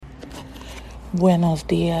Buenos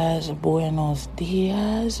dias,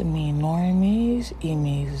 mi normies y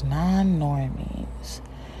mis non-normies.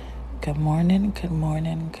 Good morning,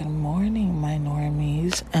 my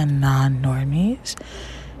normies and non-normies.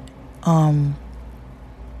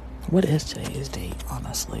 What is today's date?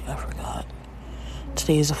 Honestly, I forgot.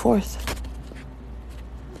 Today is the 4th.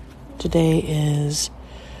 Today is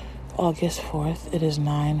August 4th. It is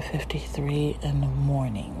 9:53 in the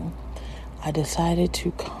morning. I decided to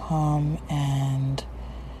come and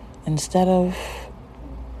instead of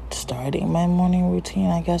starting my morning routine,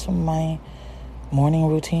 I guess my morning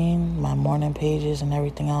routine, my morning pages and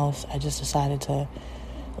everything else, I just decided to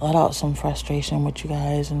let out some frustration with you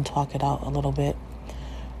guys and talk it out a little bit.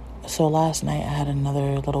 So last night I had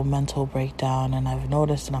another little mental breakdown, and I've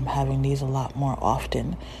noticed that I'm having these a lot more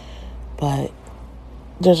often, but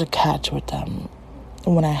there's a catch with them.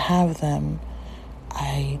 When I have them,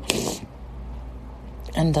 I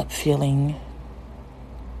end up feeling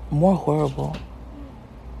more horrible.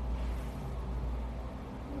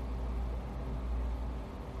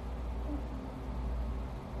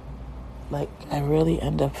 Like, I really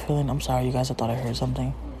end up feeling... I'm sorry, you guys, I thought I heard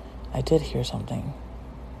something. I did hear something.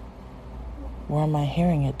 Where am I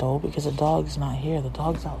hearing it, though? Because the dog's not here. The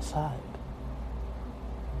dog's outside.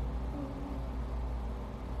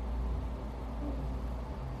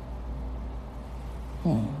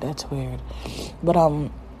 That's weird. But, I've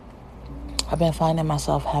been finding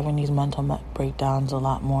myself having these mental breakdowns a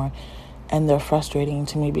lot more. And they're frustrating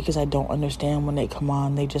to me because I don't understand when they come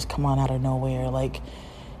on. They just come on out of nowhere. Like,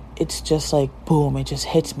 it's just like, boom, it just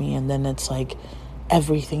hits me. And then it's like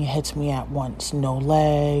everything hits me at once. No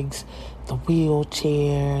legs, the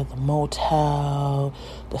wheelchair, the motel,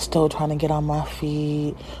 the still trying to get on my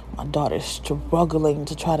feet. My daughter's struggling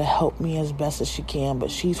to try to help me as best as she can, but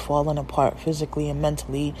she's falling apart physically and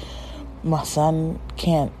mentally. My son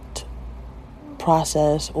can't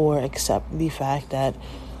process or accept the fact that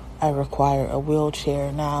I require a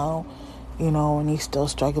wheelchair now, and he's still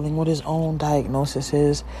struggling with his own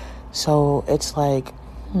diagnoses. So it's like,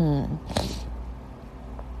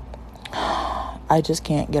 I just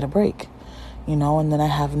can't get a break, and then I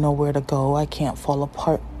have nowhere to go. I can't fall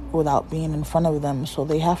apart without being in front of them, so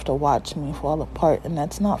they have to watch me fall apart, and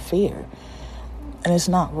that's not fair, and it's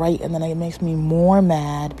not right. And then it makes me more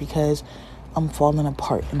mad because I'm falling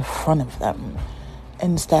apart in front of them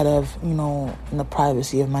instead of, in the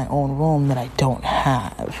privacy of my own room that I don't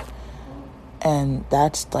have. And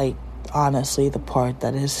that's, like, honestly the part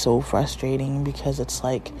that is so frustrating, because it's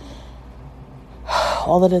like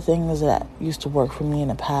all of the things that used to work for me in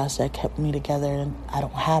the past that kept me together, and I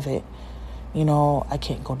don't have it. I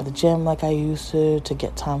can't go to the gym like I used to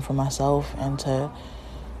get time for myself and to,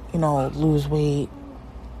 lose weight.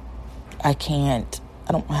 I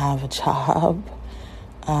don't have a job.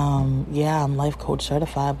 I'm life coach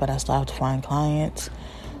certified, but I still have to find clients.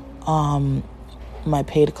 My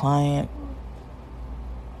paid client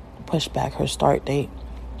pushed back her start date.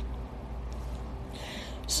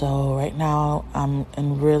 So right now I'm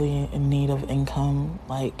really in need of income,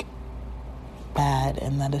 like bad,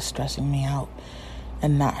 and that is stressing me out.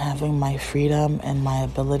 And not having my freedom and my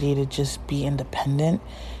ability to just be independent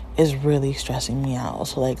is really stressing me out.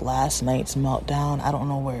 So like last night's meltdown, I don't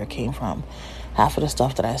know where it came from. Half of the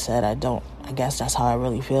stuff that I said, I guess that's how I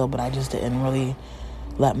really feel, but I just didn't really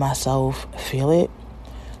let myself feel it,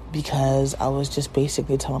 because I was just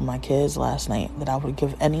basically telling my kids last night that I would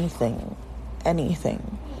give anything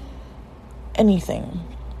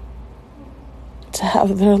to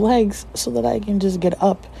have their legs so that I can just get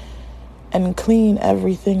up and clean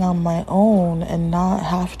everything on my own and not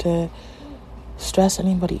have to stress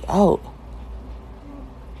anybody out.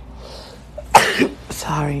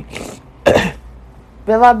 Sorry.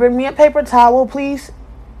 Bella, bring me a paper towel, please.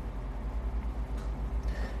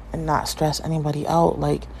 And not stress anybody out.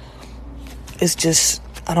 Like, it's just,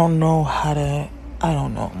 I don't know how to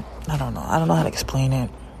explain it.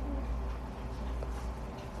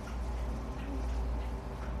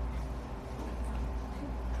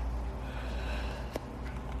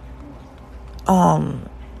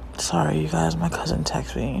 Sorry, you guys, my cousin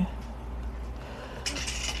texted me.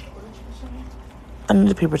 I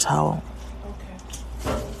need a paper towel.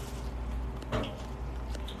 Okay.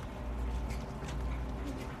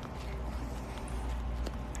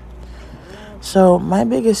 So, my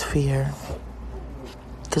biggest fear,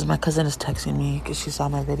 because my cousin is texting me because she saw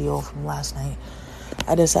my video from last night,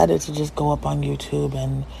 I decided to just go up on YouTube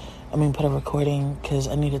and, put a recording, because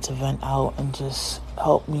I needed to vent out and just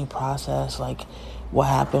help me process, like, what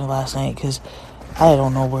happened last night, because I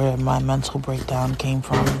don't know where my mental breakdown came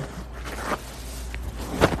from.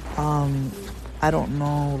 I don't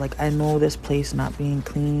know, like, I know this place not being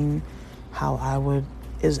clean,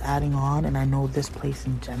 is adding on, and I know this place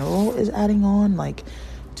in general is adding on, like,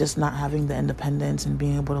 just not having the independence and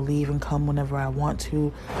being able to leave and come whenever I want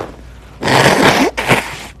to.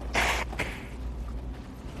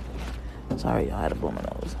 Sorry, y'all, I had to blow my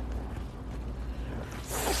nose.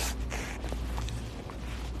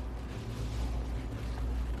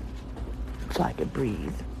 So I could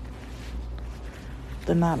breathe.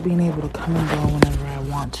 The not being able to come and go whenever I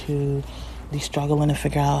want to, the struggling to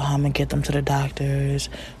figure out how I'm going to get them to the doctors,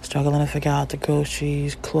 struggling to figure out the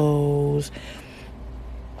groceries, clothes.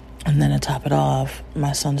 And then to top it off,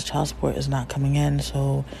 my son's child support is not coming in,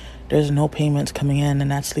 so there's no payments coming in,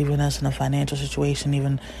 and that's leaving us in a financial situation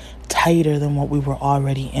even tighter than what we were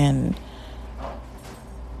already in.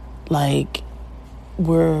 Like,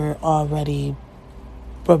 we're already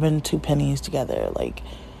rubbing two pennies together, like,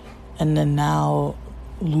 and then now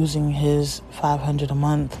losing his $500 a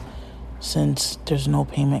month since there's no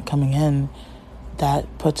payment coming in, that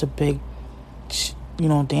puts a big,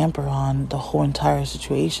 damper on the whole entire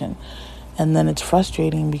situation. And then it's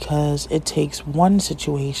frustrating because it takes one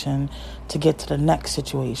situation to get to the next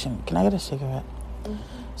situation. Can I get a cigarette? Mm-hmm.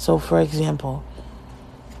 So, for example,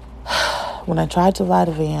 when I tried to buy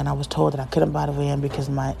the van, I was told that I couldn't buy the van because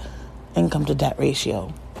of my income to debt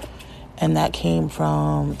ratio. And that came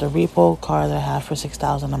from the repo car that I have for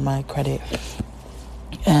 $6,000 on my credit,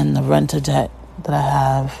 and the rent to debt that I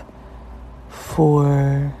have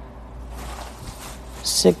for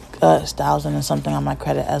 $6,000 and something on my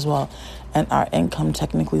credit as well. And our income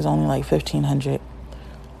technically is only like $1,500.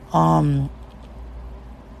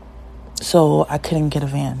 So I couldn't get a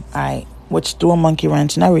van, all right, which threw a monkey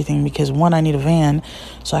wrench and everything, because one, I need a van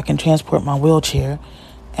so I can transport my wheelchair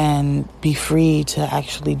and be free to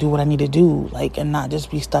actually do what I need to do, like, and not just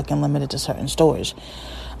be stuck and limited to certain stores.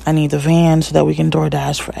 I need the van so that we can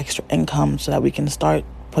DoorDash for extra income, so that we can start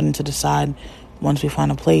putting to the side. Once we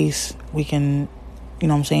find a place, we can,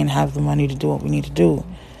 have the money to do what we need to do.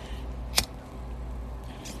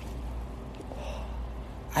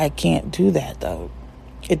 I can't do that, though.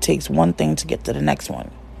 It takes one thing to get to the next one.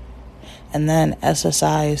 And then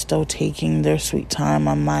SSI is still taking their sweet time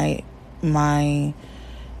on my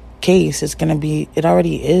case. It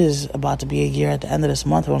already is about to be a year at the end of this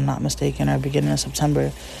month, if I'm not mistaken, or beginning of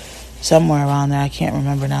September, somewhere around there. I can't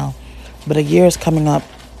remember now. But a year is coming up,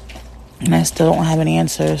 and I still don't have an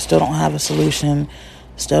answer, still don't have a solution,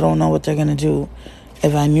 still don't know what they're going to do.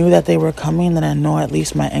 If I knew that they were coming, then I know at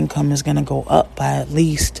least my income is going to go up by at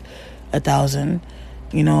least $1,000.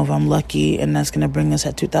 If I'm lucky, and that's going to bring us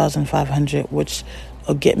at $2,500, which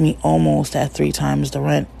will get me almost at 3 times the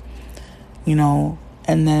rent,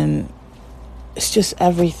 and then it's just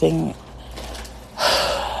everything.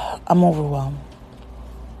 I'm overwhelmed.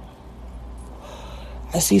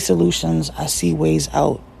 I see solutions. I see ways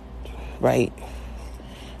out, right?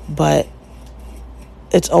 But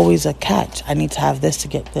it's always a catch. I need to have this to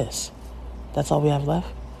get this. That's all we have left?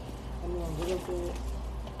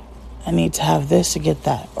 I need to have this to get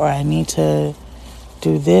that. Or I need to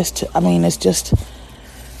do this to... it's like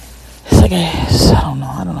I don't know.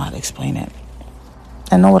 I don't know how to explain it.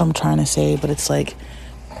 I know what I'm trying to say, but it's like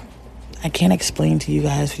I can't explain to you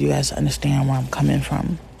guys for you guys to understand where I'm coming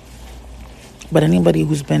from. But anybody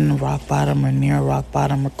who's been rock bottom or near rock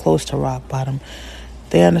bottom or close to rock bottom,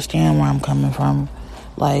 they understand where I'm coming from.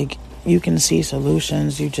 Like, you can see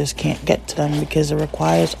solutions, you just can't get to them because it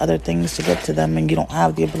requires other things to get to them, and you don't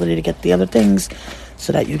have the ability to get the other things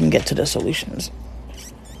so that you can get to the solutions.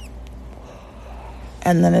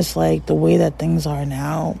 And then it's like, the way that things are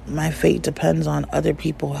now, my fate depends on other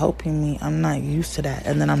people helping me. I'm not used to that.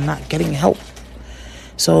 And then I'm not getting help.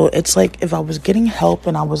 So it's like, if I was getting help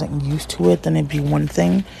and I wasn't used to it, then it'd be one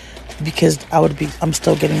thing, because I'm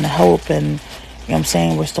still getting the help, and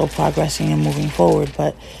we're still progressing and moving forward.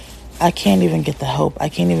 But I can't even get the help. I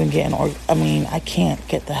can't even get I can't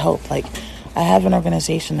get the help. Like, I have an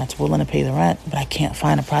organization that's willing to pay the rent, but I can't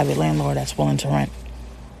find a private landlord that's willing to rent.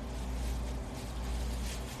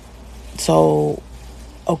 So,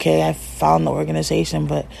 okay, I found the organization,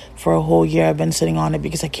 but for a whole year I've been sitting on it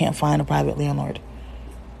because I can't find a private landlord.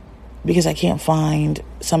 Because I can't find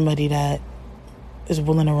somebody that is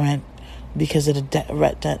willing to rent because of the debt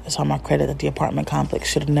that's on my credit that the apartment complex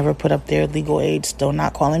should have never put up their legal aid, still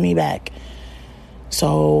not calling me back.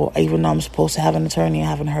 So even though I'm supposed to have an attorney, I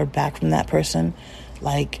haven't heard back from that person.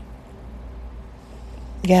 Like,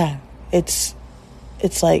 yeah, it's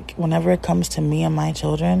like whenever it comes to me and my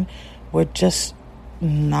children, we're just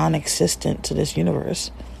non-existent to this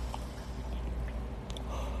universe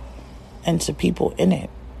and to people in it.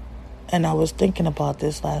 And I was thinking about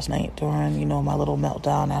this last night during, my little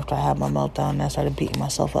meltdown. After I had my meltdown and I started beating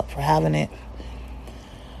myself up for having it.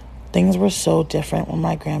 Things were so different when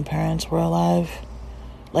my grandparents were alive.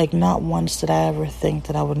 Like, not once did I ever think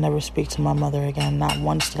that I would never speak to my mother again. Not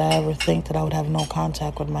once did I ever think that I would have no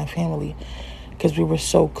contact with my family, because we were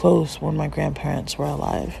so close when my grandparents were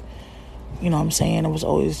alive. You know what I'm saying? It was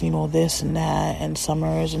always, this and that, and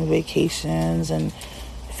summers and vacations and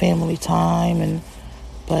family time.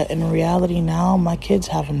 But in reality now, my kids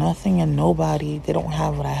have nothing and nobody. They don't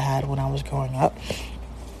have what I had when I was growing up.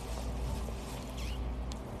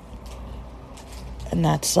 And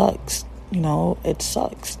that sucks. It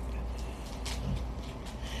sucks.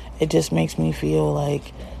 It just makes me feel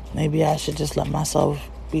like maybe I should just let myself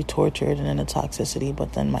be tortured and in a toxicity,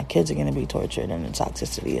 but then my kids are going to be tortured in a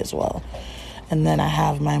toxicity as well. And then I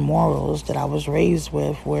have my morals that I was raised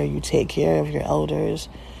with, where you take care of your elders,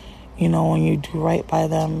 and you do right by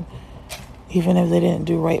them, even if they didn't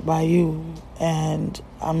do right by you. And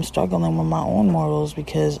I'm struggling with my own morals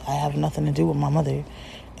because I have nothing to do with my mother,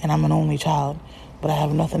 and I'm an only child. But I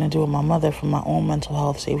have nothing to do with my mother for my own mental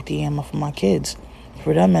health safety and for my kids,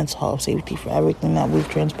 for their mental health safety, for everything that we've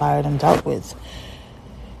transpired and dealt with.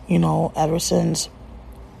 Ever since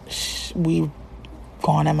we've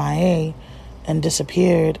gone MIA and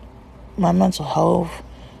disappeared, my mental health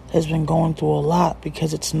has been going through a lot,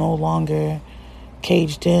 because it's no longer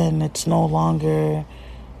caged in. It's no longer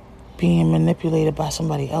being manipulated by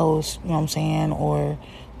somebody else, you know what I'm saying, or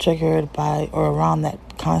triggered by or around that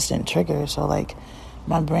constant trigger. So, like,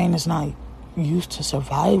 my brain is not used to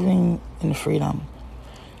surviving in freedom.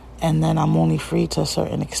 And then I'm only free to a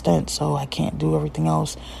certain extent, so I can't do everything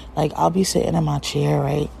else. Like, I'll be sitting in my chair,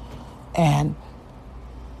 right? And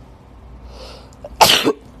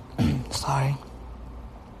sorry.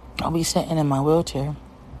 I'll be sitting in my wheelchair,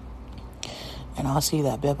 and I'll see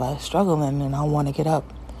that Beba is struggling, and I want to get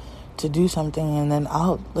up to do something, and then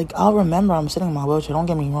I'll remember I'm sitting in my wheelchair, don't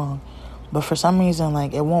get me wrong, but for some reason,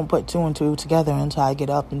 like, it won't put two and two together until I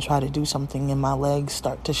get up and try to do something, and my legs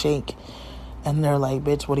start to shake, and they're like,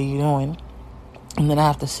 bitch, what are you doing? And then I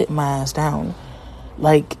have to sit my ass down.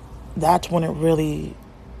 Like, that's when it really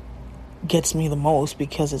gets me the most,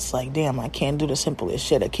 because it's like, damn, I can't do the simplest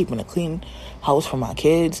shit of keeping a clean house for my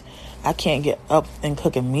kids. I can't get up and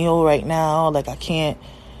cook a meal right now. Like, I can't.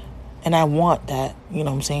 And I want that, you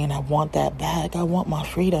know what I'm saying? I want that back. I want my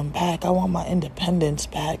freedom back. I want my independence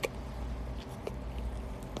back.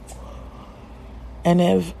 And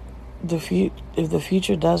if the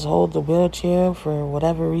future does hold the wheelchair for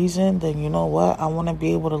whatever reason, then you know what? I want to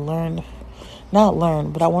be able to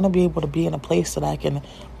but I want to be able to be in a place that I can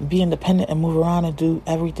be independent and move around and do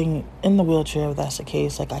everything in the wheelchair, if that's the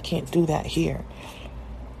case. Like, I can't do that here.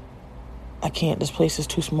 I can't. This place is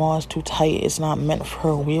too small. It's too tight. It's not meant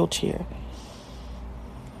for a wheelchair.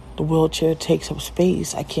 The wheelchair takes up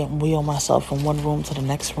space. I can't wheel myself from one room to the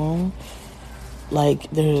next room. Like,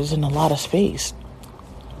 there isn't a lot of space.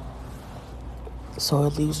 So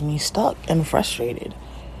it leaves me stuck and frustrated.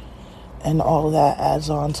 And all of that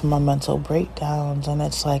adds on to my mental breakdowns. And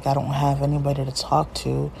it's like I don't have anybody to talk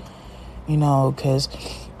to, because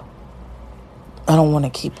I don't want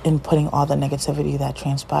to keep inputting all the negativity that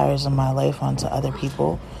transpires in my life onto other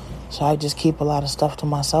people. So I just keep a lot of stuff to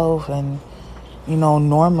myself. And,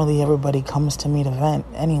 normally everybody comes to me to vent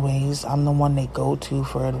anyways. I'm the one they go to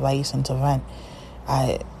for advice and to vent.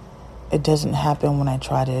 It doesn't happen when I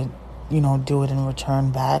try to, do it in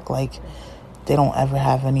return back. Like, they don't ever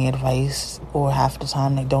have any advice, or half the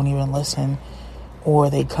time they don't even listen, or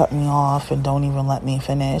they cut me off and don't even let me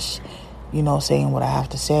finish, saying what I have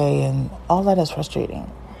to say, and all that is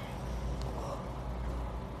frustrating.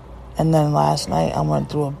 And then last night I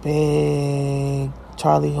went through a big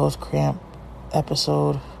Charlie Horse cramp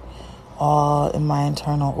episode, all in my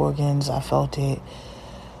internal organs. I felt it,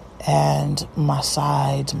 and my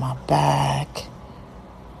sides, my back.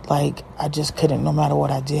 Like, I just couldn't, no matter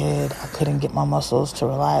what I did, I couldn't get my muscles to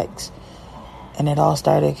relax. And it all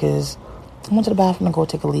started because I went to the bathroom to go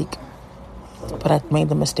take a leak. But I made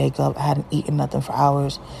the mistake of, I hadn't eaten nothing for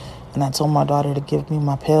hours. And I told my daughter to give me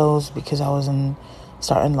my pills, because I was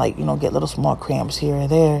starting, get little small cramps here or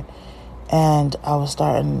there. And I was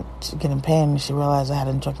starting to get in pain. And she realized I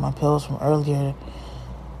hadn't drunk my pills from earlier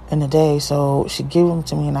in the day. So she gave them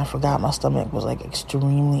to me, and I forgot my stomach was,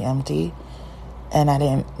 extremely empty. And I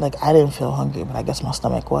didn't feel hungry, but I guess my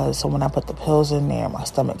stomach was. So when I put the pills in there, my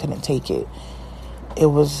stomach couldn't take it. It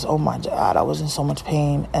was, oh my God, I was in so much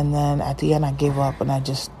pain. And then at the end, I gave up, and I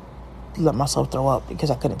just let myself throw up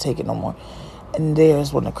because I couldn't take it no more. And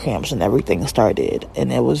there's when the cramps and everything started.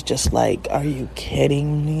 And it was just like, are you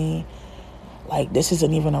kidding me? Like, this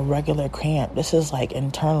isn't even a regular cramp. This is like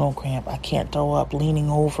internal cramp. I can't throw up leaning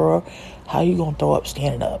over. How you gonna throw up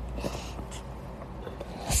standing up?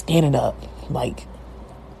 Standing up. Like,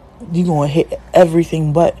 you gonna hit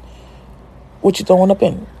everything but what you throwing up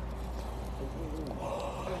in.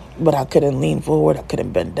 But I couldn't lean forward. I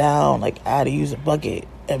couldn't bend down. Like, I had to use a bucket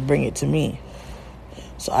and bring it to me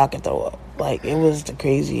so I could throw up. Like, it was the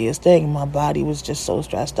craziest thing. My body was just so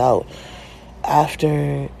stressed out after,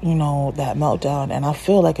 that meltdown. And I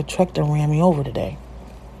feel like a truck done ran me over today.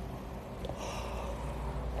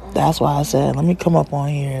 That's why I said, let me come up on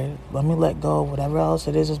here. Let me let go of whatever else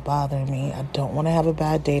it is bothering me. I don't want to have a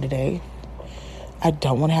bad day today. I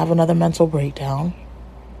don't want to have another mental breakdown.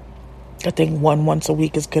 I think once a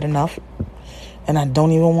week is good enough. And I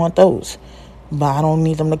don't even want those. But I don't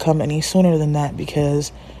need them to come any sooner than that,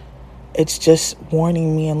 because it's just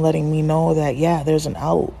warning me and letting me know that, yeah, there's an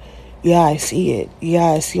out. Yeah, I see it. Yeah,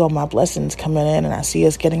 I see all my blessings coming in, and I see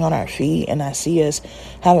us getting on our feet, and I see us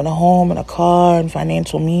having a home and a car and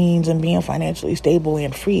financial means and being financially stable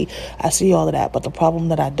and free. I see all of that. But the problem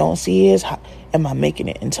that I don't see is, am I making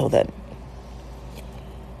it until then?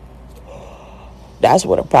 That's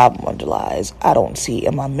where the problem underlies. I don't see,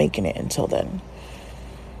 am I making it until then?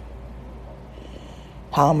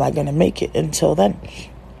 How am I going to make it until then?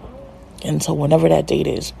 Until whenever that date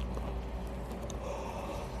is.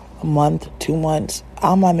 A month, 2 months.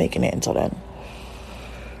 How am I making it until then?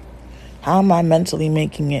 How am I mentally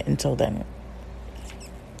making it until then?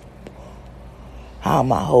 How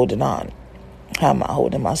am I holding on? How am I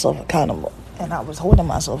holding myself accountable? And I was holding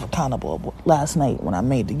myself accountable last night when I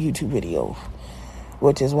made the YouTube video,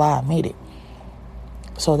 which is why I made it.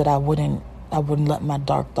 So that I wouldn't let my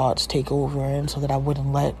dark thoughts take over, and so that I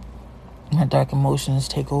wouldn't let my dark emotions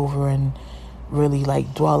take over and really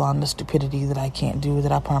dwell on the stupidity that I can't do,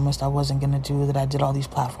 that I promised I wasn't going to do, that I did all these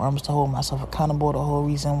platforms to hold myself accountable. The whole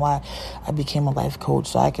reason why I became a life coach,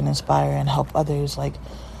 so I can inspire and help others.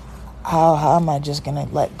 How am I just going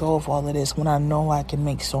to let go of all of this when I know I can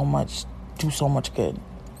do so much good?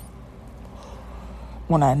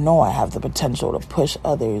 When I know I have the potential to push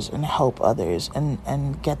others and help others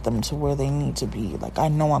and get them to where they need to be. I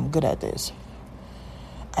know I'm good at this.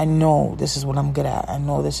 I know this is what I'm good at. I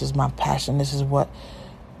know this is my passion. This is what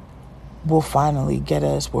will finally get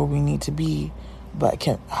us where we need to be. But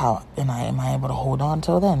am I able to hold on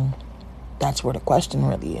till then? That's where the question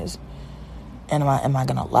really is. And am I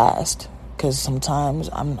gonna last? Because sometimes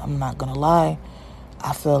I'm not gonna lie,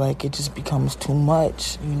 I feel like it just becomes too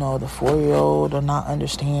much. The 4-year-old will not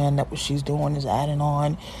understand that what she's doing is adding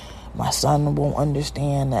on. My son won't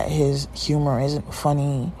understand that his humor isn't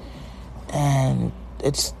funny, and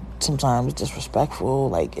it's sometimes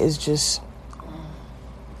disrespectful. It's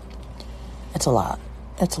a lot.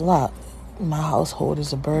 It's a lot. My household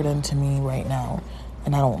is a burden to me right now,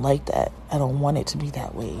 and I don't like that. I don't want it to be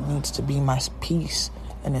that way. It needs to be my peace,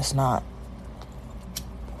 and it's not.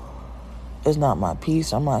 It's not my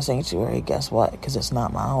peace or my sanctuary. Guess what? Because it's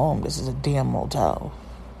not my home. This is a damn motel.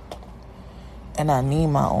 And I need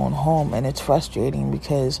my own home, and it's frustrating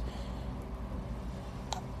because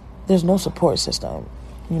there's no support system.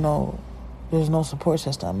 There's no support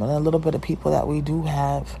system. And a little bit of people that we do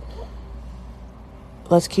have,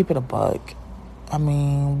 let's keep it a buck. I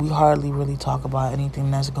mean, we hardly really talk about anything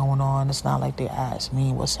that's going on. It's not like they ask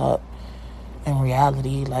me what's up. In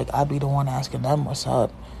reality, I be the one asking them what's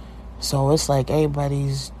up. So it's like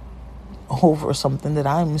everybody's over something that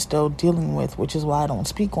I'm still dealing with, which is why I don't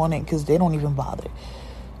speak on it, because they don't even bother.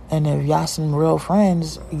 And if y'all some real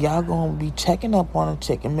friends, y'all gonna be checking up on a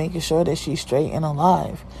chick and making sure that she's straight and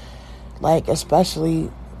alive. Especially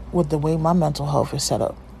with the way my mental health is set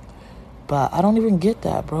up. But I don't even get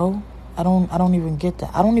that, bro. I don't even get that.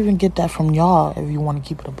 I don't even get that from y'all, if you want to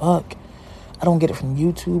keep it a buck. I don't get it from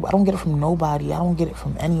YouTube. I don't get it from nobody. I don't get it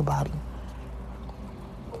from anybody.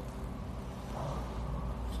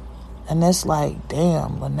 And it's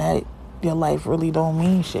damn, Lynette, your life really don't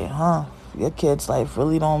mean shit, huh? Your kid's life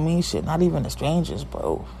really don't mean shit. Not even the strangers,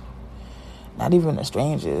 bro. Not even the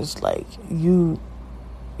strangers. You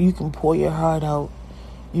can pour your heart out.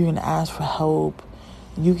 You can ask for help.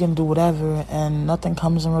 You can do whatever, and nothing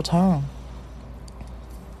comes in return.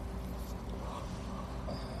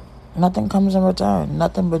 Nothing comes in return.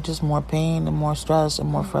 Nothing but just more pain and more stress and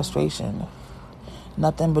more frustration.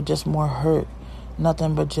 Nothing but just more hurt.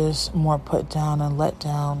 Nothing but just more put down and let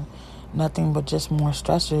down. Nothing but just more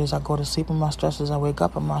stressors. I go to sleep with my stressors. I wake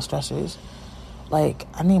up with my stressors.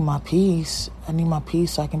 I need my peace. I need my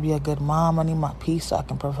peace so I can be a good mom. I need my peace so I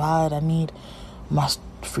can provide. I need my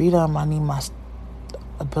freedom. I need my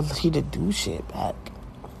ability to do shit back.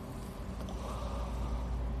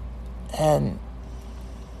 And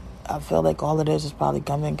I feel like all of this is probably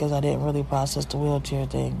coming because I didn't really process the wheelchair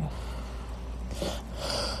thing.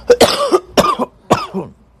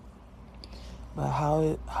 But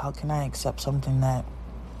how can I accept something that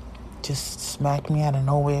just smacked me out of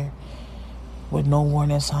nowhere with no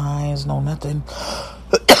warning signs, no nothing?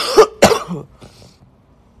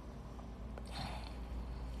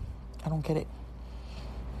 I don't get it.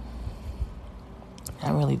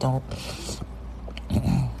 I really don't.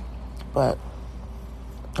 But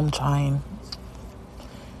I'm trying.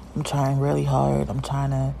 I'm trying really hard. I'm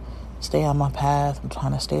trying to stay on my path. I'm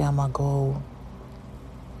trying to stay on my goal.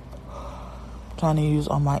 I'm trying to use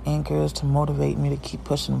all my anchors to motivate me to keep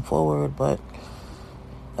pushing forward. But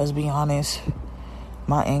let's be honest,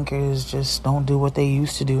 my anchors just don't do what they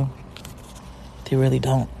used to do. They really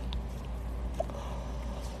don't.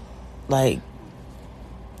 Like,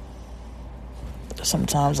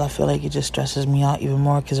 sometimes I feel like it just stresses me out even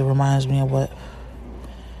more because it reminds me of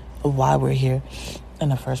why we're here in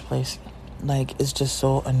the first place. Like, it's just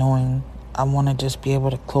so annoying. I want to just be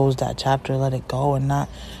able to close that chapter, let it go, and not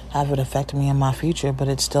have it affect me in my future, but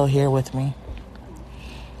it's still here with me.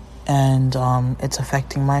 And it's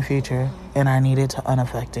affecting my future, and I needed to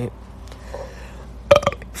unaffect it.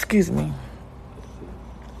 Excuse me.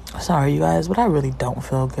 Sorry, you guys, but I really don't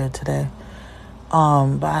feel good today.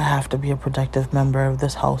 But I have to be a productive member of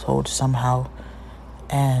this household somehow.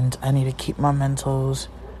 And I need to keep my mentals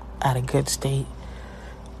at a good state.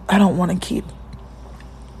 I don't want to keep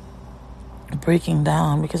breaking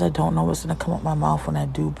down because I don't know what's going to come up my mouth when I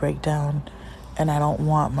do break down. And I don't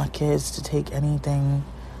want my kids to take anything,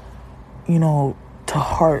 to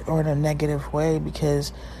heart or in a negative way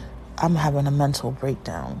because I'm having a mental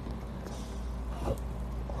breakdown.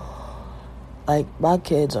 Like, my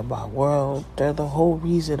kids are my world. They're the whole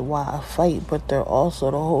reason why I fight, but they're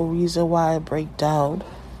also the whole reason why I break down.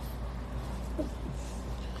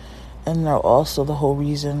 And they're also the whole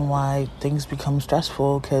reason why things become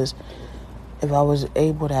stressful, because if I was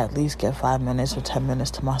able to at least get 5 minutes or 10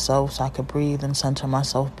 minutes to myself so I could breathe and center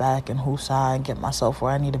myself back and woosah and get myself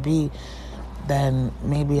where I need to be, then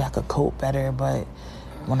maybe I could cope better. But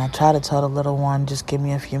when I try to tell the little one, just give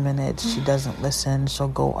me a few minutes, she doesn't listen. She'll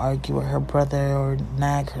go argue with her brother or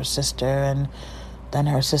nag her sister, and then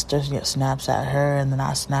her sister snaps at her, and then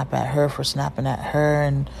I snap at her for snapping at her,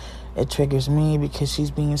 and it triggers me because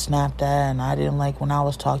she's being snapped at, and I didn't like when I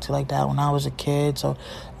was talked to like that when I was a kid, so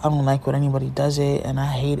I don't like when anybody does it, and I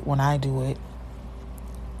hate it when I do it.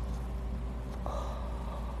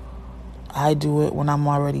 I do it when I'm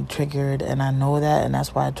already triggered, and I know that, and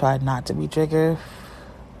that's why I tried not to be triggered.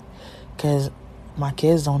 Because my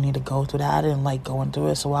kids don't need to go through that. I didn't like going through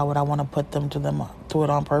it, so why would I want to put them through it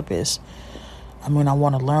on purpose? I mean, I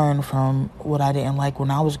want to learn from what I didn't like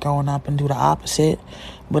when I was growing up and do the opposite.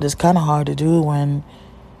 But it's kind of hard to do when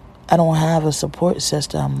I don't have a support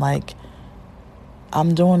system. Like,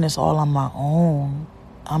 I'm doing this all on my own.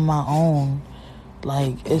 On my own.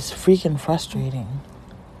 Like, it's freaking frustrating.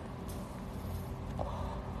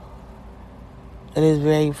 It is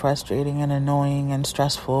very frustrating and annoying and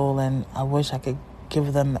stressful, and I wish I could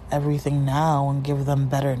give them everything now and give them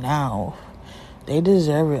better now. They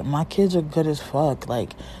deserve it. My kids are good as fuck.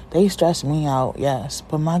 Like, they stress me out, yes,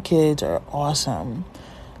 but my kids are awesome.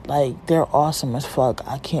 Like, they're awesome as fuck.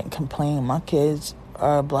 I can't complain. My kids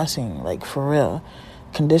are a blessing, like, for real.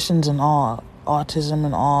 Conditions and all, autism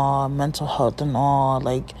and all, mental health and all,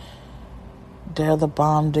 like, they're the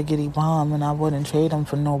bomb diggity bomb, and I wouldn't trade them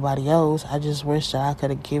for nobody else. I just wish that I could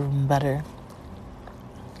have given them better.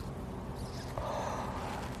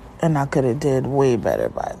 And I could have did way better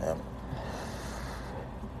by them.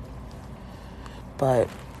 But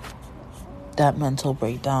that mental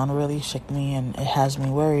breakdown really shook me, and it has me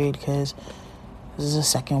worried because this is the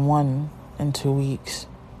second one in 2 weeks.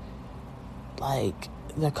 Like,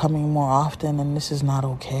 they're coming more often, and this is not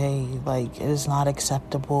okay. Like, it is not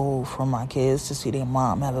acceptable for my kids to see their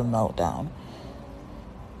mom have a meltdown.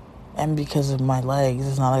 And because of my legs,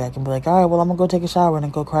 it's not like I can be like, all right, well, I'm going to go take a shower and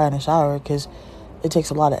then go cry in the shower, because it takes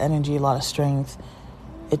a lot of energy, a lot of strength.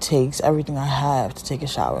 It takes everything I have to take a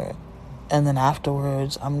shower. And then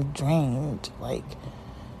afterwards, I'm drained, like,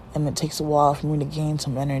 and it takes a while for me to gain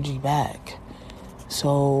some energy back.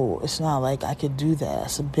 So it's not like I could do that.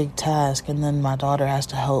 It's a big task. And then my daughter has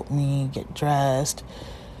to help me get dressed.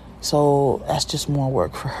 So that's just more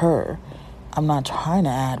work for her. I'm not trying to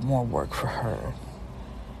add more work for her.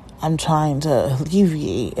 I'm trying to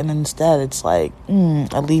alleviate. And instead it's like,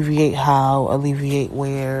 alleviate how, alleviate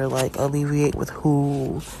where, like, alleviate with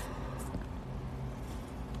who.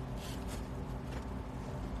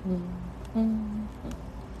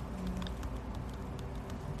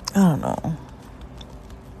 I don't know.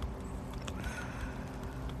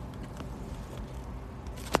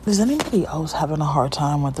 Is anybody else having a hard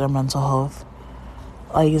time with their mental health?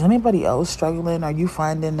 Like, is anybody else struggling? Are you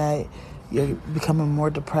finding that you're becoming more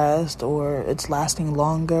depressed or it's lasting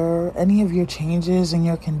longer? Any of your changes in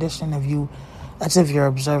your condition, that's if you're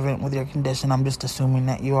observant with your condition. I'm just assuming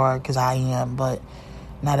that you are, because I am, but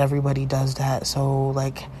not everybody does that. So,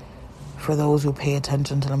 like, for those who pay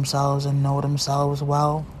attention to themselves and know themselves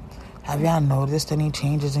well, have y'all noticed any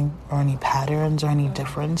changes or any patterns or any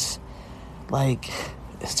difference? Like,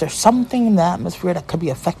 is there something in the atmosphere that could be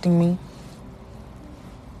affecting me?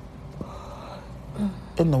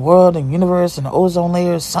 In the world and universe and the ozone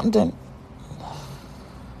layer, something?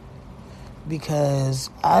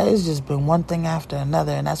 Because it's just been one thing after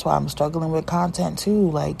another, and that's why I'm struggling with content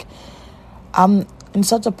too. Like, I'm in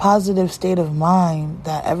such a positive state of mind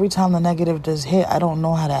that every time the negative does hit, I don't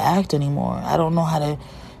know how to act anymore. I don't know how to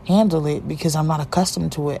handle it because I'm not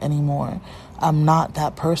accustomed to it anymore. I'm not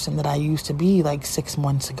that person that I used to be like 6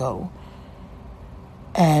 months ago.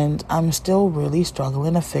 And I'm still really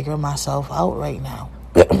struggling to figure myself out right now.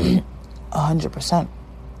 100%.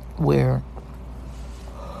 Where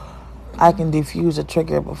I can defuse a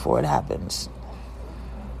trigger before it happens.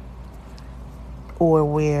 Or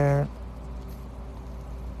where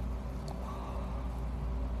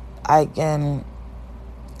I can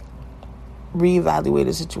reevaluate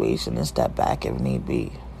a situation and step back if need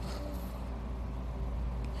be,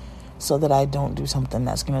 so that I don't do something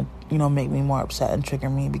that's going to, make me more upset and trigger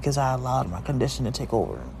me because I allowed my condition to take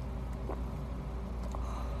over.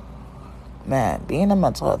 Man, being a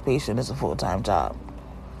mental health patient is a full-time job.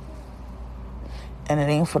 And it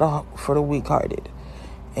ain't for the weak-hearted.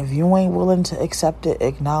 If you ain't willing to accept it,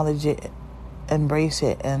 acknowledge it, embrace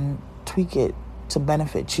it, and tweak it to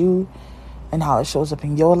benefit you and how it shows up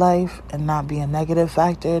in your life and not be a negative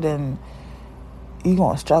factor, then you're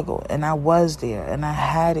going to struggle. And I was there, and I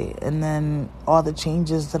had it. And then all the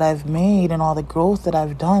changes that I've made and all the growth that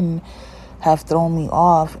I've done have thrown me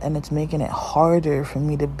off, and it's making it harder for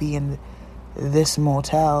me to be in this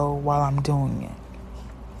motel while I'm doing it.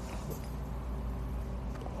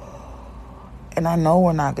 And I know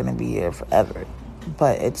we're not going to be here forever,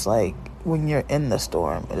 but it's like when you're in the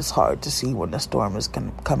storm, it's hard to see when the storm is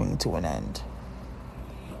coming to an end.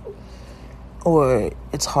 Or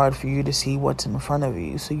it's hard for you to see what's in front of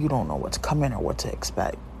you, so you don't know what's coming or what to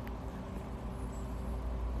expect.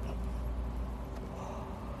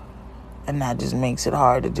 And that just makes it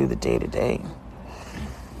hard to do the day-to-day.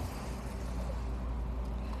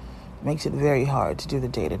 Makes it very hard to do the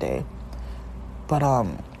day-to-day. But, I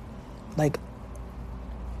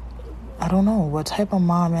don't know, what type of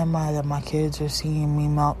mom am I that my kids are seeing me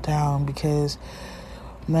melt down because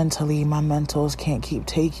mentally my mentals can't keep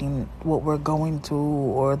taking what we're going through,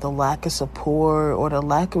 or the lack of support, or the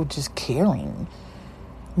lack of just caring.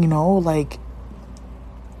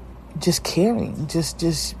 Just caring,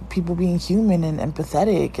 just people being human and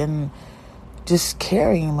empathetic and just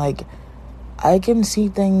caring. Like, I can see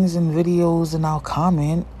things in videos and I'll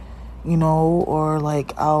comment, or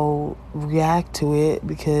like I'll react to it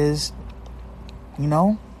because,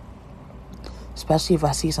 especially if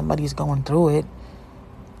I see somebody's going through it,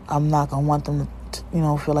 I'm not going to want them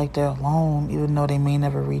to, feel like they're alone, even though they may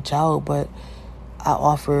never reach out. But I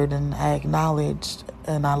offered and I acknowledged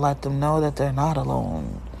and I let them know that they're not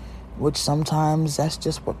alone, which sometimes that's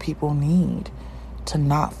just what people need, to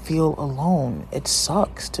not feel alone. It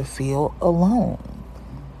sucks to feel alone.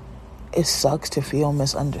 It sucks to feel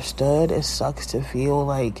misunderstood. It sucks to feel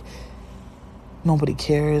like nobody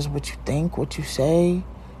cares what you think, what you say,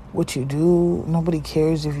 what you do. Nobody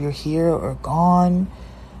cares if you're here or gone.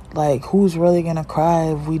 Like, who's really going to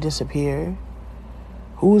cry if we disappear?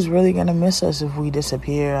 Who's really going to miss us if we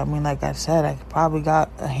disappear? I mean, like I said, I probably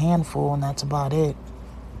got a handful and that's about it.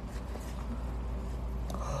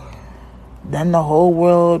 Then the whole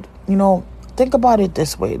world, think about it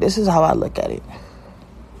this way. This is how I look at it.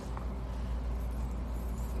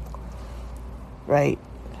 Right?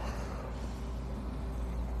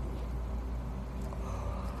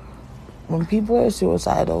 When people are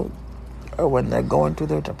suicidal, or when they're going through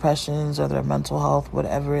their depressions or their mental health,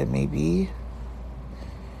 whatever it may be,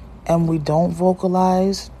 and we don't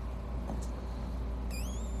vocalize,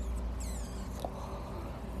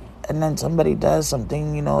 and then somebody does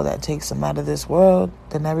something, that takes them out of this world,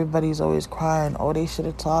 then everybody's always crying, oh, they should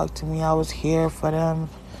have talked to me, I was here for them,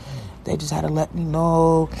 they just had to let me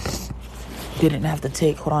know, they didn't have to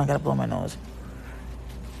take, hold on, I gotta blow my nose.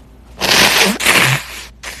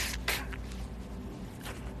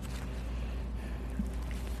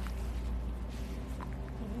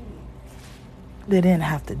 They didn't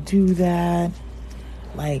have to do that.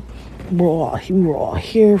 Like, we were all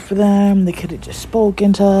here for them. They could have just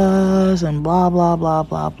spoken to us and blah, blah, blah,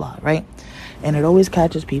 blah, blah, right? And it always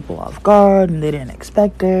catches people off guard and they didn't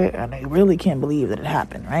expect it and they really can't believe that it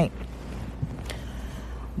happened, right?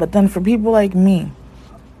 But then for people like me,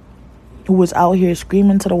 who was out here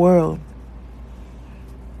screaming to the world,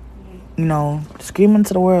 screaming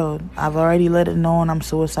to the world, I've already let it known I'm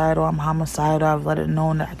suicidal, I'm homicidal. I've let it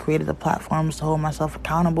known that I created the platforms to hold myself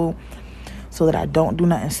accountable so that I don't do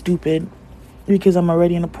nothing stupid, because I'm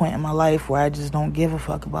already in a point in my life where I just don't give a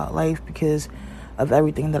fuck about life because of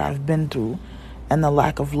everything that I've been through and the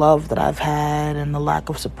lack of love that I've had and the lack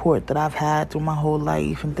of support that I've had through my whole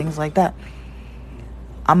life and things like that.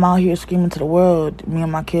 I'm out here screaming to the world. Me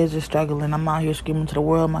and my kids are struggling. I'm out here screaming to the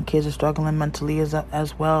world. My kids are struggling mentally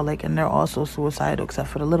as well. And they're also suicidal except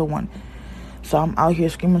for the little one. So I'm out here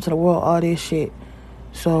screaming to the world all this shit.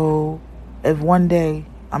 So if one day,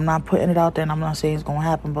 I'm not putting it out there and I'm not saying it's going to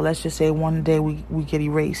happen, but let's just say one day we get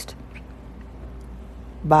erased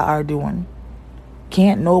by our doing.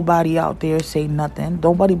 Can't nobody out there say nothing.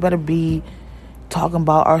 Nobody better be talking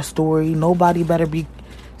about our story. Nobody better be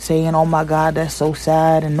saying, oh my God, that's so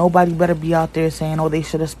sad. And nobody better be out there saying, oh, they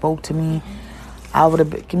should have spoke to me. I would have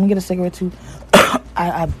been, can we get a cigarette too?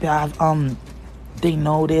 They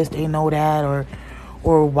know this, they know that,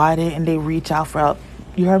 or why didn't they reach out for help?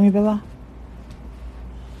 You heard me, Beba?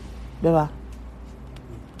 Beba?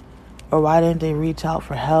 Or why didn't they reach out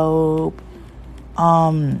for help?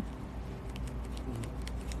 What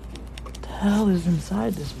the hell is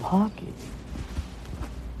inside this pocket?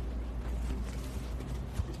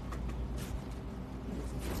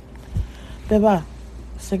 Beba,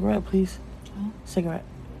 cigarette, please. Cigarette.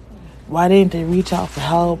 Why didn't they reach out for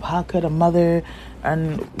help? How could a mother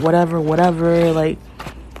and whatever, like,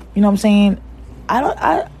 you know what I'm saying?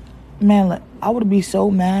 I would be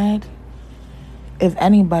so mad if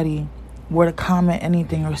anybody were to comment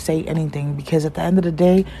anything or say anything, because at the end of the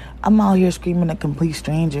day, I'm out here screaming at complete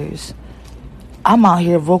strangers. I'm out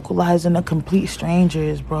here vocalizing to complete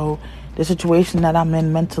strangers, bro. The situation that I'm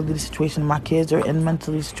in mentally, the situation my kids are in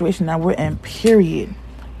mentally, the situation that we're in, period.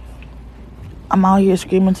 I'm out here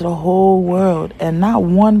screaming to the whole world, and not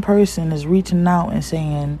one person is reaching out and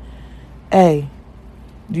saying, hey,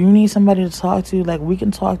 do you need somebody to talk to? Like, we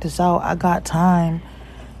can talk this out. I got time.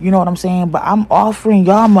 You know what I'm saying? But I'm offering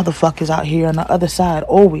y'all motherfuckers out here on the other side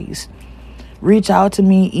always. Reach out to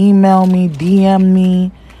me, email me, DM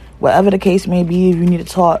me, whatever the case may be if you need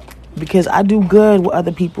to talk. Because I do good with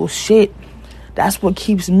other people's shit. That's what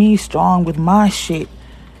keeps me strong with my shit.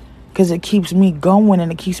 Because it keeps me going and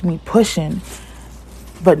it keeps me pushing.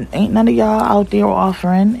 But ain't none of y'all out there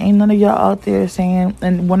offering. Ain't none of y'all out there saying.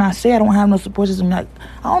 And when I say I don't have no support system, like,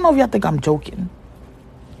 I don't know if y'all think I'm joking.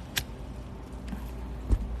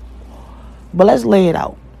 But let's lay it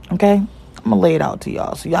out, okay? I'm going to lay it out to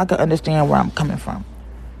y'all so y'all can understand where I'm coming from.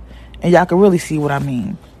 And y'all can really see what I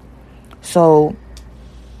mean. So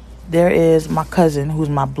there is my cousin, who's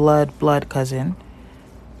my blood cousin.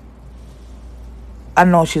 I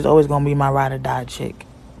know she's always going to be my ride or die chick,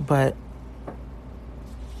 but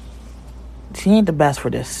she ain't the best for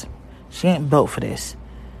this. She ain't built for this.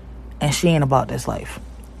 And she ain't about this life.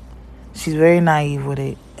 She's very naive with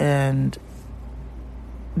it. And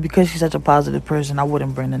because she's such a positive person, I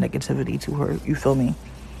wouldn't bring the negativity to her. You feel me?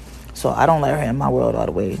 So I don't let her in my world all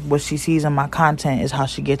the way. What she sees in my content is how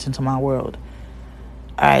she gets into my world.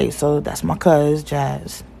 Alright, so that's my cuz,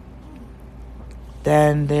 Jazz.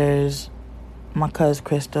 Then there's my cuz,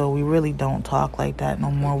 Crystal. We really don't talk like that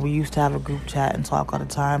no more. We used to have a group chat and talk all the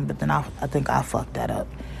time, but then I think I fucked that up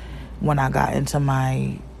when I got into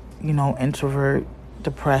my, introvert,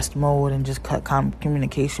 depressed mode and just cut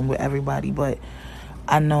communication with everybody. But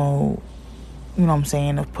I know, what I'm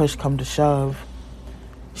saying, if push come to shove,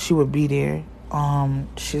 she would be there.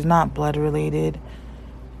 She's not blood related,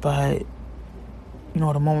 but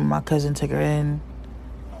the moment my cousin took her in,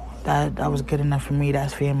 that was good enough for me.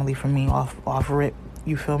 That's family for me off rip.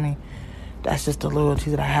 You feel me? That's just the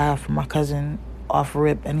loyalty that I have for my cousin off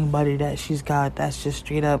rip. Anybody that she's got, that's just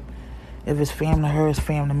straight up. If it's fam to her, it's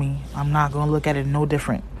fam to me. I'm not gonna look at it no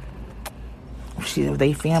different. If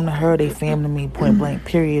they fam to her, they fam to me, point blank,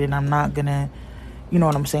 period. And I'm not gonna,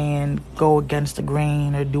 go against the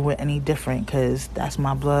grain or do it any different, because that's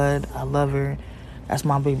my blood. I love her. That's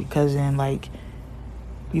my baby cousin. Like,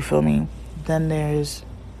 you feel me? Then there's,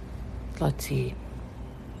 let's see.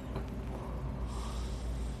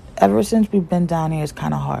 Ever since we've been down here, it's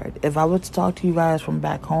kind of hard. If I was to talk to you guys from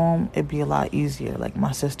back home, it'd be a lot easier, like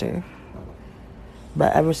my sister.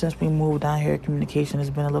 But ever since we moved down here, communication has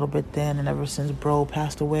been a little bit thin. And ever since bro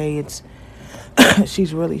passed away, it's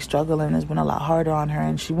She's really struggling. It's been a lot harder on her,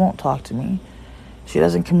 and she won't talk to me. She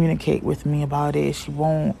doesn't communicate with me about it. She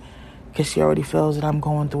won't, because she already feels that I'm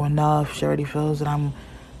going through enough. She already feels that I'm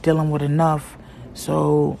dealing with enough.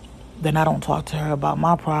 So then I don't talk to her about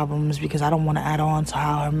my problems because I don't want to add on to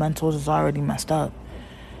how her mental is already messed up.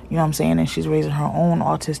 You know what I'm saying? And she's raising her own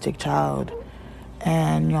autistic child.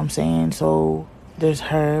 And, you know what I'm saying? So there's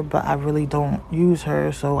her, but I really don't use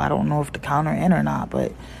her. So I don't know if to count her in or not.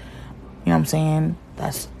 But, you know what I'm saying?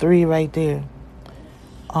 That's 3 right there.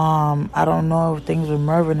 I don't know if things with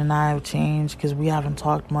Mervin and I have changed because we haven't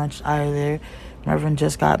talked much either. Mervin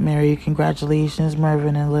just got married. Congratulations,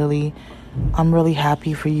 Mervin and Lily. I'm really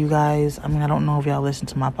happy for you guys. I mean, I don't know if y'all listen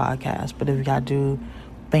to my podcast, but if y'all do,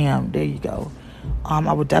 bam, there you go.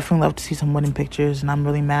 I would definitely love to see some wedding pictures, and I'm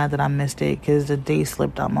really mad that I missed it because the day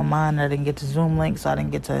slipped out my mind. I didn't get to Zoom link, so I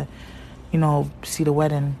didn't get to, see the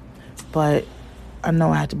wedding. But I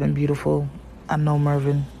know it had to have been beautiful. I know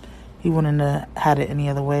Mervin. He wouldn't have had it any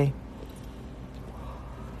other way.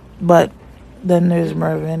 But then there's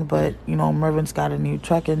Mervin. But, Mervin's got a new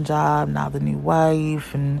trucking job, now the new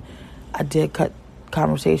wife. And I did cut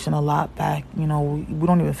conversation a lot back. We don't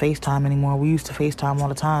even FaceTime anymore. We used to FaceTime all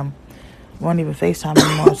the time. We don't even FaceTime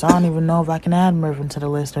anymore. So I don't even know if I can add Mervin to the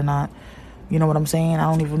list or not. You know what I'm saying? I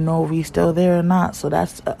don't even know if he's still there or not. So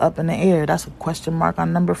that's up in the air. That's a question mark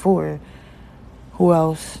on number 4. Who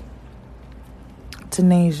else?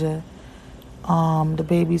 Tanasia. The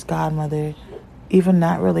baby's godmother. Even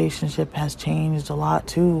that relationship has changed a lot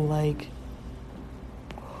too. Like,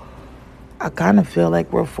 I kind of feel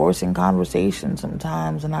like we're forcing conversation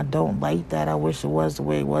sometimes, and I don't like that. I wish it was the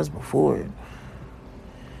way it was before.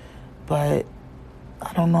 But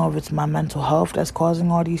I don't know if it's my mental health that's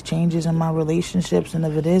causing all these changes in my relationships, and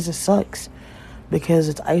if it is, it sucks because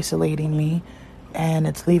it's isolating me and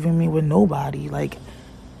it's leaving me with nobody. Like,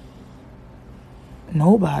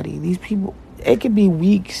 nobody. These people, it could be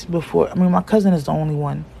weeks before. I mean, my cousin is the only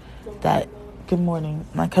one that, good morning.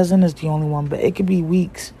 My cousin is the only one, but it could be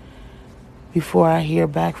weeks before I hear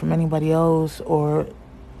back from anybody else or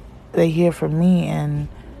they hear from me, and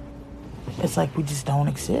it's like we just don't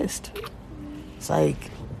exist. It's like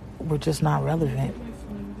we're just not relevant.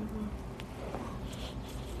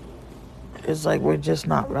 It's like we're just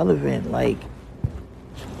not relevant. Like,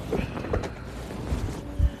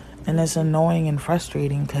 and it's annoying and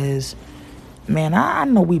frustrating because, man, I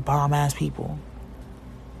know we bomb-ass people.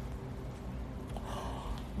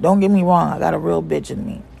 Don't get me wrong, I got a real bitch in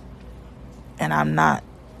me. And I'm not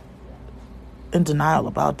in denial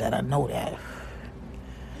about that. I know that.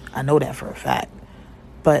 I know that for a fact.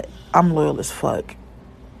 But I'm loyal as fuck.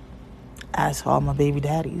 Ask all my baby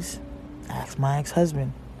daddies. Ask my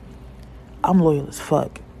ex-husband. I'm loyal as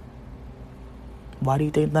fuck. Why do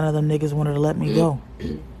you think none of them niggas wanted to let me go?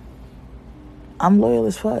 I'm loyal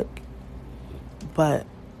as fuck. But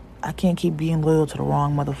I can't keep being loyal to the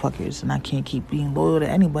wrong motherfuckers. And I can't keep being loyal to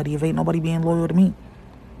anybody if ain't nobody being loyal to me.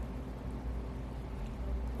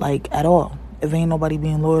 Like, at all. If ain't nobody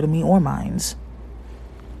being loyal to me or mines.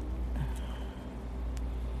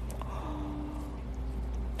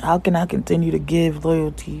 How can I continue to give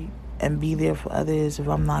loyalty and be there for others if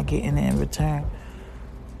I'm not getting it in return?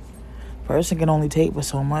 A person can only take but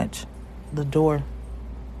so much. The door.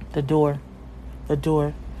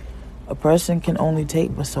 A person can only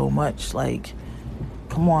take but so much. Like,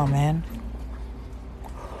 come on, man.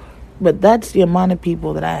 But that's the amount of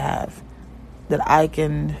people that I have that I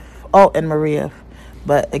can... Oh, and Maria.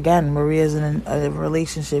 But again, Maria's in a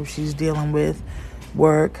relationship. She's dealing with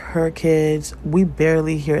work, her kids. We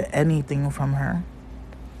barely hear anything from her.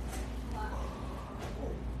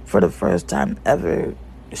 For the first time ever,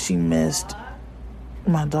 she missed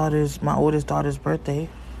my oldest daughter's birthday.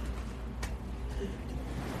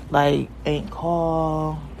 Like, ain't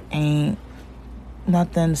call, ain't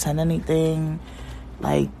nothing, send anything.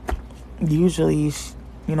 Like, usually,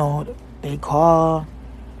 they call.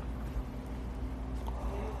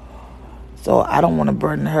 So I don't want to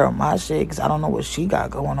burden her on my shit because I don't know what she got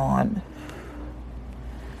going on.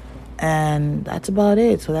 And that's about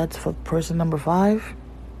it. So that's for person number 5.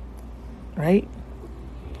 Right?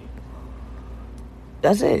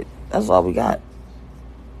 That's it. That's all we got.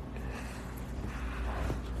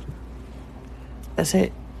 That's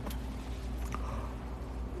it.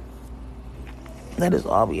 That is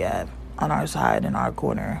all we have on our side, in our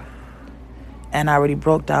corner. And I already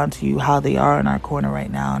broke down to you how they are in our corner right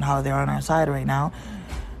now and how they are on our side right now.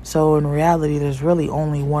 So in reality, there's really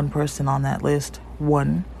only one person on that list.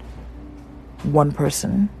 One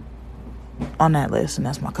person on that list, and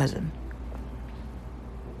that's my cousin.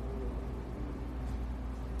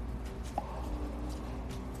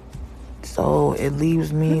 So So it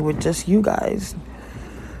leaves me with just you guys.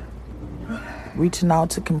 Reaching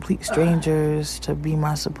out to complete strangers to be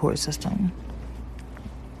my support system.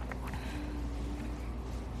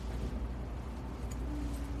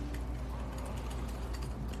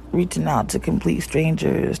 Reaching out to complete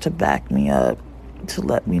strangers to back me up, to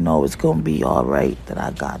let me know it's going to be all right, that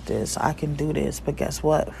I got this, I can do this. But guess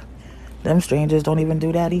what? Them strangers don't even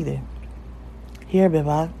do that either. Here,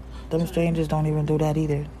 Bivak, them strangers don't even do that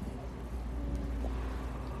either.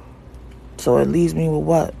 So it leaves me with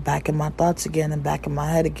what? Back in my thoughts again and back in my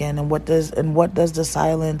head again. And what does the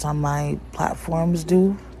silence on my platforms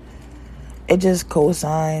do? It just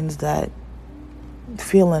co-signs that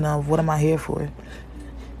feeling of, what am I here for?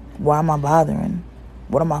 Why am I bothering?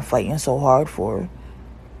 What am I fighting so hard for?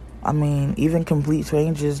 I mean, even complete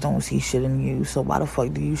strangers don't see shit in you, so why the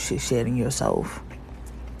fuck do you see shit in yourself?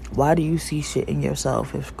 Why do you see shit in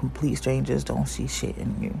yourself if complete strangers don't see shit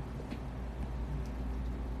in you?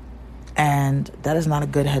 And that is not a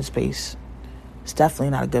good headspace. It's definitely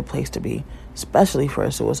not a good place to be, especially for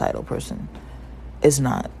a suicidal person. It's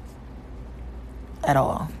not at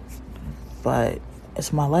all. But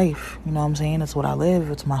it's my life, you know what I'm saying? It's what I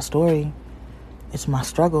live. It's my story. It's my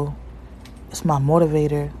struggle. It's my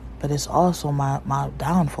motivator, but it's also my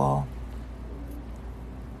downfall.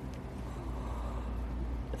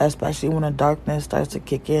 Especially when the darkness starts to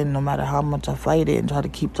kick in, no matter how much I fight it and try to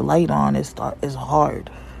keep the light on, it's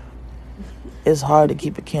hard. It's hard to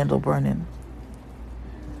keep a candle burning.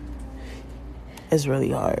 It's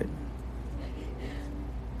really hard.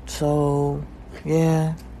 So,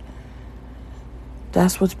 yeah.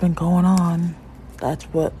 That's what's been going on. That's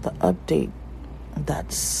what the update.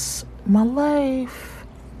 That's my life.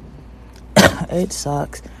 It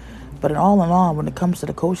sucks. But in all, when it comes to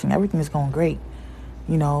the coaching, everything is going great.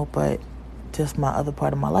 You know, but just my other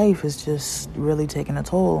part of my life is just really taking a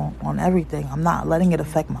toll on everything. I'm not letting it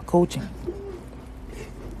affect my coaching.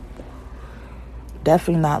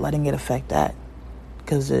 Definitely not letting it affect that.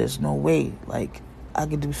 Because there's no way. Like, I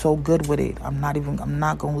could do so good with it. I'm not going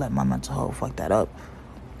to let my mental health fuck that up.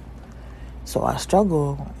 So I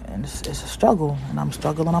struggle, and it's a struggle, and I'm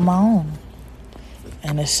struggling on my own.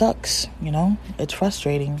 And it sucks, you know? It's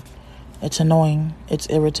frustrating. It's annoying. It's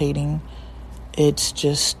irritating. It's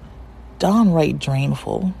just downright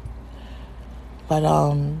drainful. But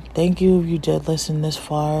thank you if you did listen this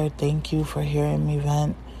far. Thank you for hearing me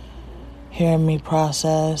vent, hearing me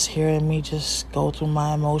process, hearing me just go through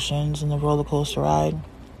my emotions in the roller coaster ride.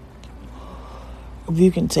 If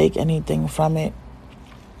you can take anything from it,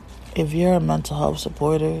 if you're a mental health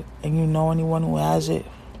supporter and you know anyone who has it,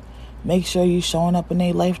 make sure you're showing up in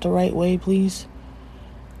their life the right way, please.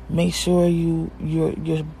 Make sure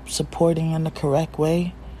you're supporting in the correct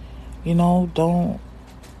way. You know, don't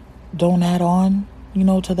add on, you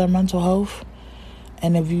know, to their mental health.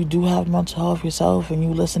 And if you do have mental health yourself and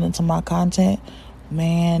you listening to my content,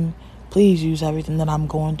 man, please use everything that I'm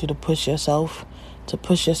going through to push yourself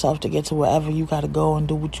to get to wherever you got to go and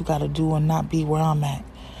do what you got to do and not be where I'm at.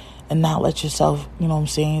 And not let yourself, you know what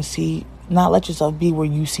I'm saying, not let yourself be where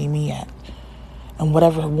you see me at. And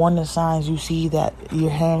whatever warning signs you see that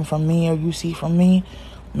you're hearing from me or you see from me,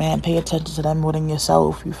 man, pay attention to them more than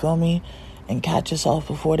yourself, you feel me? And catch yourself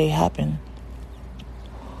before they happen.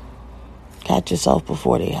 Catch yourself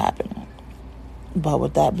before they happen. But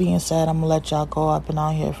with that being said, I'm going to let y'all go. I've been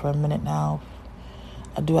out here for a minute now.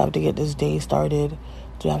 I do have to get this day started.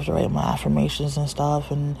 I do have to write my affirmations and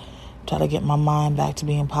stuff and try to get my mind back to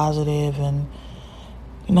being positive and,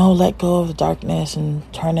 you know, let go of the darkness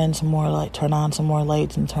and turn on some more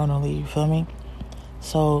lights internally, you feel me?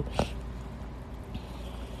 So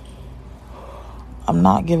I'm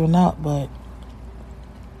not giving up, but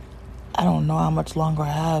I don't know how much longer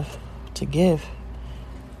I have to give.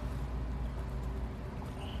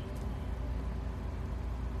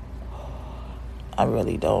 I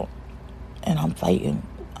really don't. And I'm fighting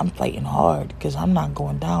hard because I'm not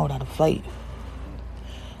going down without a fight.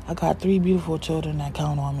 I got 3 beautiful children that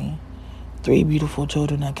count on me. 3 beautiful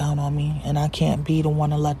children that count on me. And I can't be the one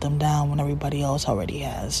to let them down when everybody else already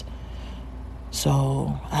has.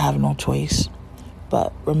 So I have no choice.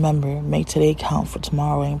 But remember, make today count, for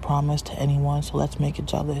tomorrow ain't promised to anyone. So let's make it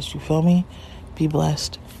jealous. You feel me? Be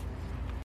blessed.